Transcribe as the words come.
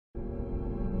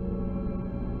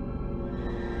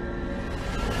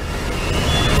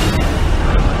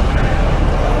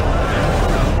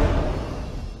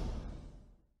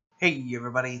Hey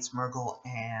everybody, it's Murgle,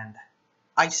 and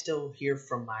I still hear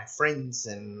from my friends,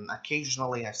 and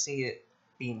occasionally I see it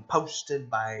being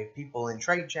posted by people in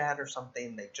trade chat or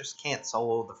something. They just can't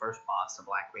solo the first boss of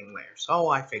Blackwing Lair, so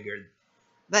I figured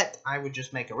that I would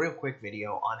just make a real quick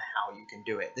video on how you can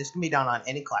do it. This can be done on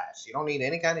any class. You don't need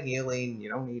any kind of healing, you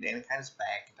don't need any kind of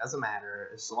spec, it doesn't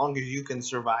matter. As long as you can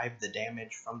survive the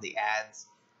damage from the ads,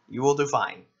 you will do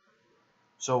fine.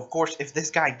 So of course, if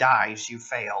this guy dies, you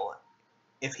fail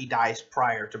if he dies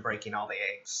prior to breaking all the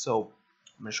eggs. So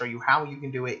I'm going to show you how you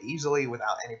can do it easily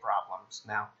without any problems.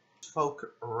 Now,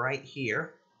 folk right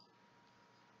here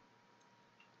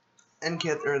and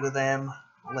get rid of them.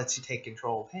 Lets you take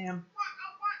control of him.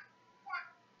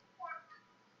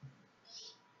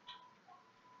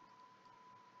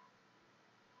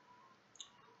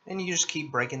 And you just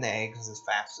keep breaking the eggs as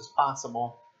fast as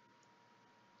possible.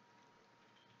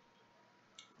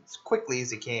 As quickly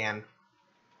as you can.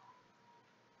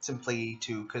 Simply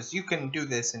because you can do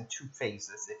this in 2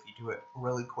 phases if you do it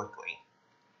really quickly.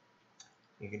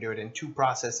 You can do it in 2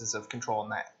 processes of controlling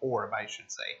that orb, I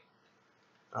should say.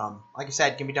 Like I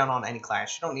said, it can be done on any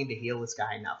class. You don't need to heal this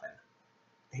guy, nothing.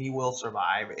 He will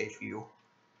survive if you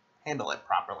handle it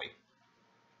properly.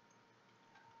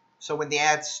 So when the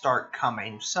ads start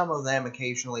coming, some of them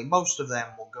occasionally, most of them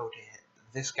will go to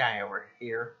this guy over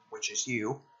here, which is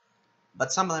you,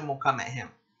 but some of them will come at him.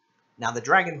 Now the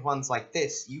dragon ones like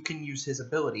this, you can use his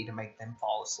ability to make them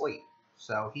fall asleep.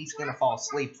 So he's going to fall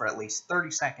asleep for at least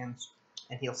 30 seconds,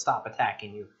 and he'll stop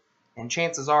attacking you. And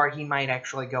chances are he might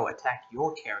actually go attack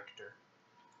your character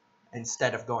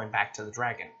instead of going back to the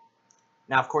dragon.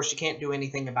 Now, of course, you can't do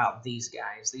anything about these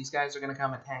guys. These guys are going to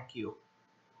come attack you.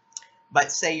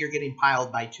 But say you're getting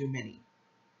piled by too many.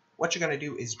 What you're going to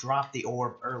do is drop the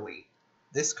orb early.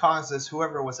 This causes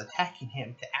whoever was attacking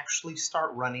him to actually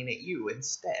start running at you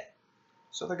instead.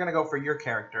 So they're going to go for your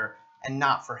character and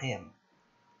not for him,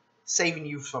 saving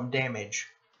you from damage.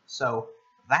 So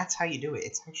that's how you do it.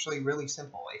 It's actually really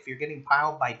simple. If you're getting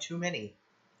piled by too many,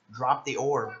 drop the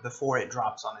orb before it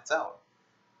drops on its own.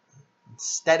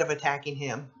 Instead of attacking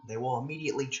him, they will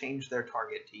immediately change their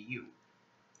target to you.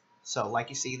 So like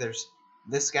you see, there's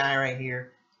this guy right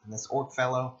here and this orc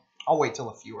fellow. I'll wait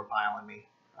till a few are piling me.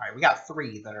 Alright, we got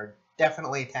 3 that are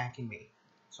definitely attacking me.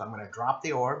 So I'm going to drop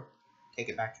the orb, take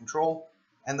it back control,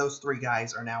 and those 3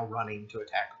 guys are now running to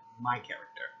attack my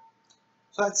character.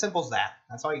 So that's simple as that.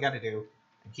 That's all you got to do.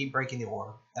 And keep breaking the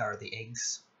orb, or the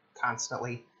eggs,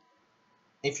 constantly.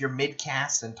 If you're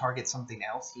mid-cast and target something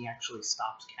else, he actually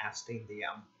stops casting the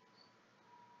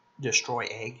destroy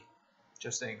egg.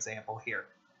 Just an example here.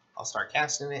 I'll start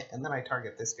casting it, and then I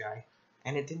target this guy,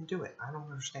 and it didn't do it. I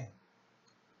don't understand.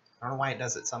 I don't know why it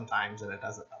does it sometimes and it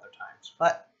doesn't other times.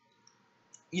 But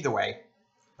either way,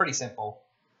 pretty simple.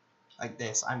 Like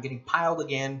this. I'm getting piled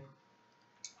again,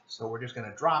 so we're just going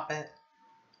to drop it.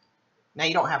 Now,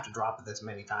 you don't have to drop it this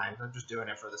many times. I'm just doing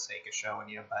it for the sake of showing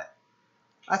you, but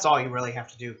that's all you really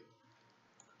have to do.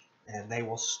 And they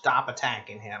will stop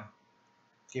attacking him,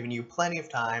 giving you plenty of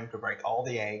time to break all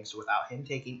the eggs without him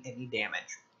taking any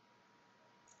damage.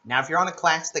 Now, if you're on a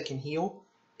class that can heal,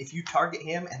 if you target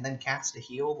him and then cast a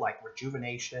heal like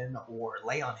Rejuvenation or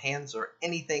Lay on Hands or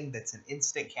anything that's an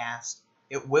instant cast,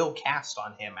 it will cast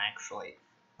on him, actually,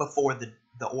 before the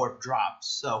orb drops.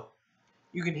 So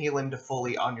you can heal him to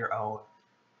fully on your own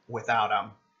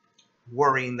without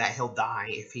worrying that he'll die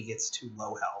if he gets too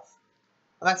low health.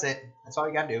 But that's it. That's all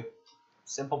you gotta do.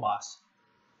 Simple boss.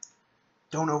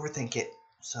 Don't overthink it.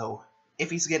 So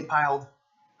if he's getting piled,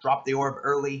 drop the orb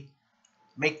early.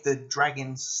 Make the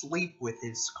dragon sleep with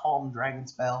his Calm Dragon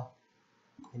spell,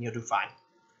 and you'll do fine.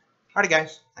 Alrighty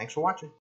guys, thanks for watching.